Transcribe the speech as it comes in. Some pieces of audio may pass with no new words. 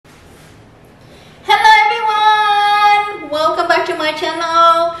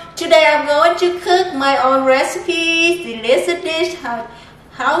Today I'm going to cook my own recipe, delicious dish,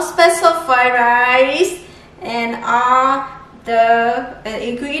 house special fried rice, and all the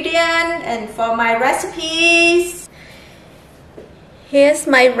ingredients and for my recipes. Here's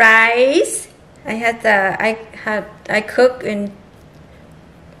my rice. I cook in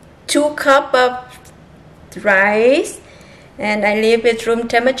 2 cups of rice, and I leave it room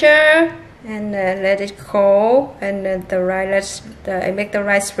temperature and let it cool. And I make the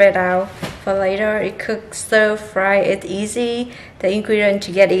rice spread out for later. It cooks stir fry. It's easy. The ingredient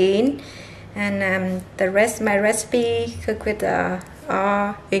to get in, and my recipe cook with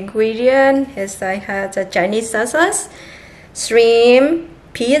all ingredient. Is I have the Chinese sauce, shrimp,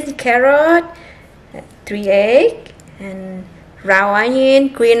 peas, carrot, 3 eggs, and raw onion,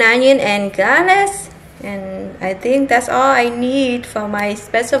 green onion, and garlic. And I think that's all I need for my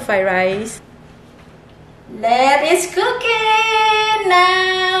special fried rice. Let's cook it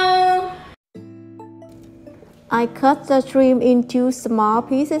now. I cut the shrimp into small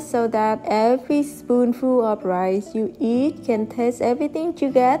pieces so that every spoonful of rice you eat can taste everything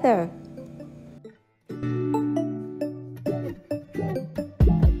together.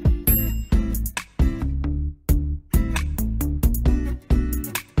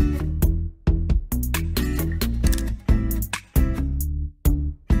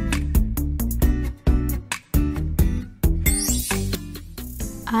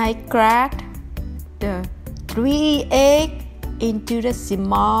 I cracked the 3 eggs into the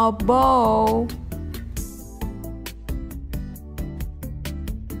small bowl.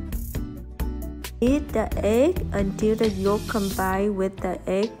 Beat the egg until the yolk combine with the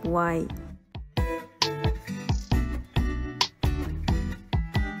egg white.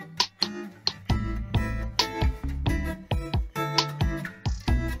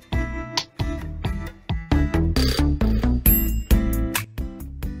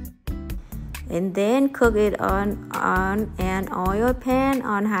 And then cook it on an oil pan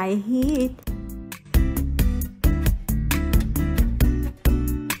on high heat.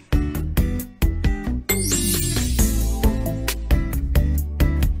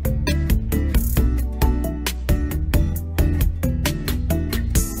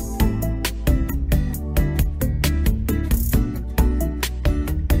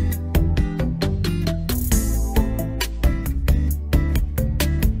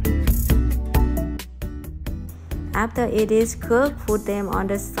 After it is cooked, put them on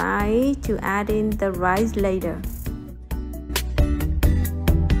the side to add in the rice later.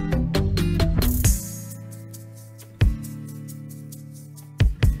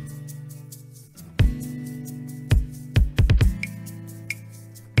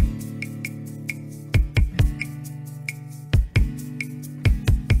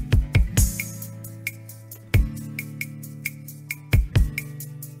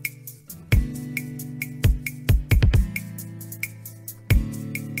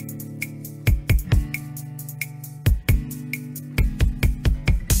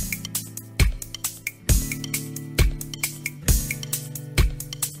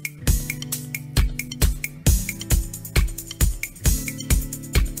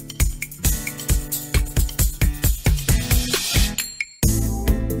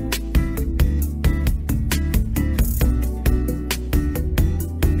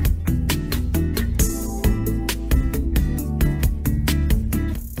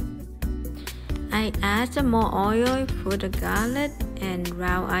 I add some more oil, put the garlic and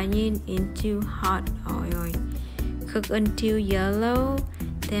raw onion into hot oil. Cook until yellow,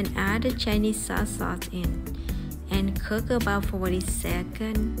 then add the Chinese sauce in and cook about 40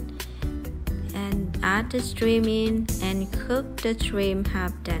 seconds. And add the shrimp in and cook the shrimp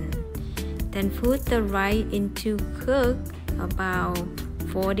half done. Then put the rice into cook about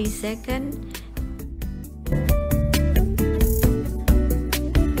 40 seconds.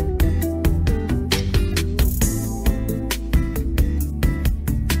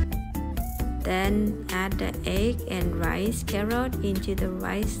 Then add the egg and rice, carrot into the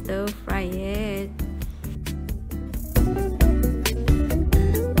rice, stir fry it.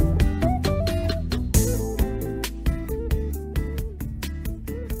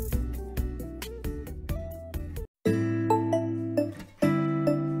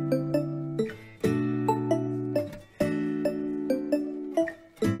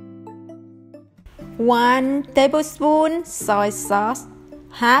 One tablespoon soy sauce,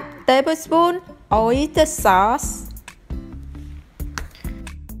 half tablespoon oyster sauce,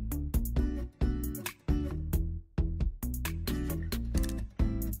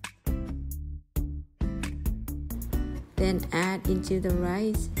 then add into the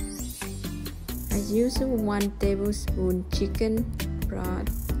rice. I use 1 tablespoon chicken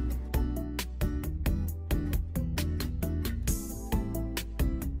broth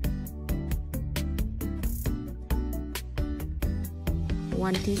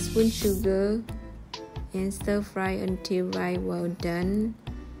 1 teaspoon sugar and stir fry until right well done.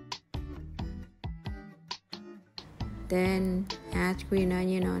 Then add green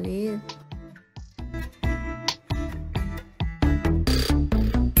onion on it.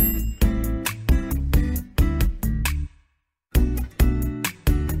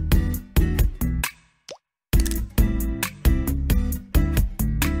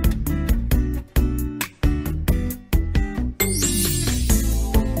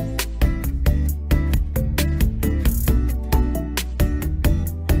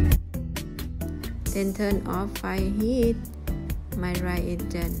 Then turn off fire heat. My rice is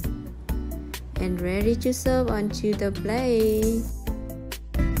done and ready to serve onto the plate.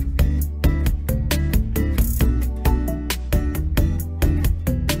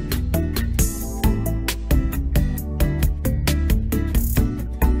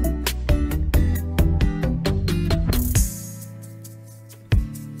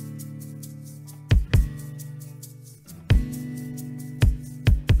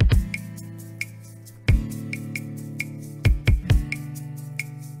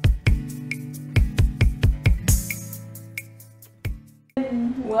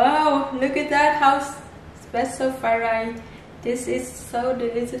 Wow, look at that, how special fried rice. This is so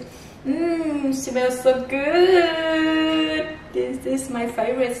delicious. Smells so good. This is my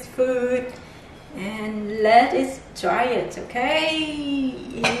favorite food. And let us try it, okay?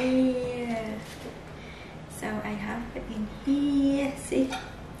 Yeah. So I have it in here, see?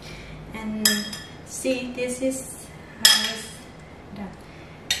 And see, this is how it's done.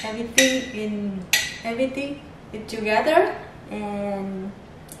 Everything is together. And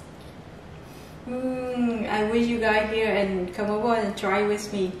I wish you guys here and come over and try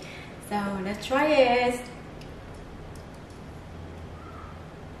with me. So let's try it.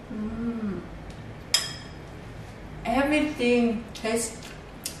 Everything tastes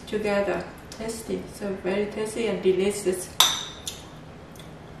together, tasty, so very tasty and delicious.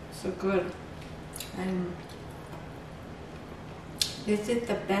 So good. And this is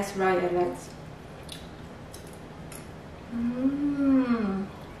the best rice I like.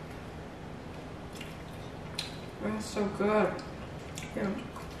 That's so good. Yeah.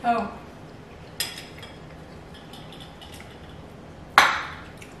 Oh.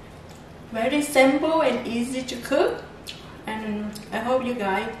 Very simple and easy to cook. And I hope you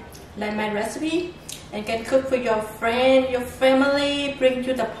guys like my recipe and can cook for your friend, your family, bring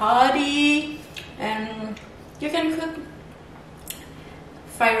to the party. And you can cook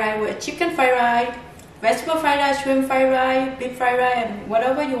fried rice with chicken fried rice, vegetable fried rice, shrimp fried rice, beef fried rice, and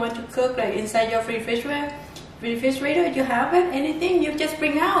whatever you want to cook, like inside your refrigerator. You have it, anything you just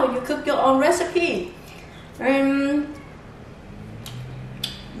bring out, you cook your own recipe.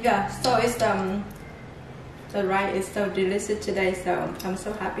 Yeah, so it's the rice is so delicious today, so I'm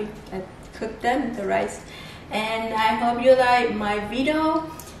so happy I cooked them, the rice. And I hope you like my video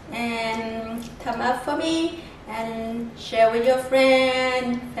and thumb up for me and share with your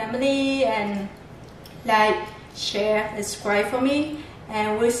friend, family, and like, share, subscribe for me.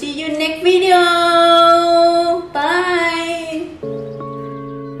 And we'll see you next video. Bye.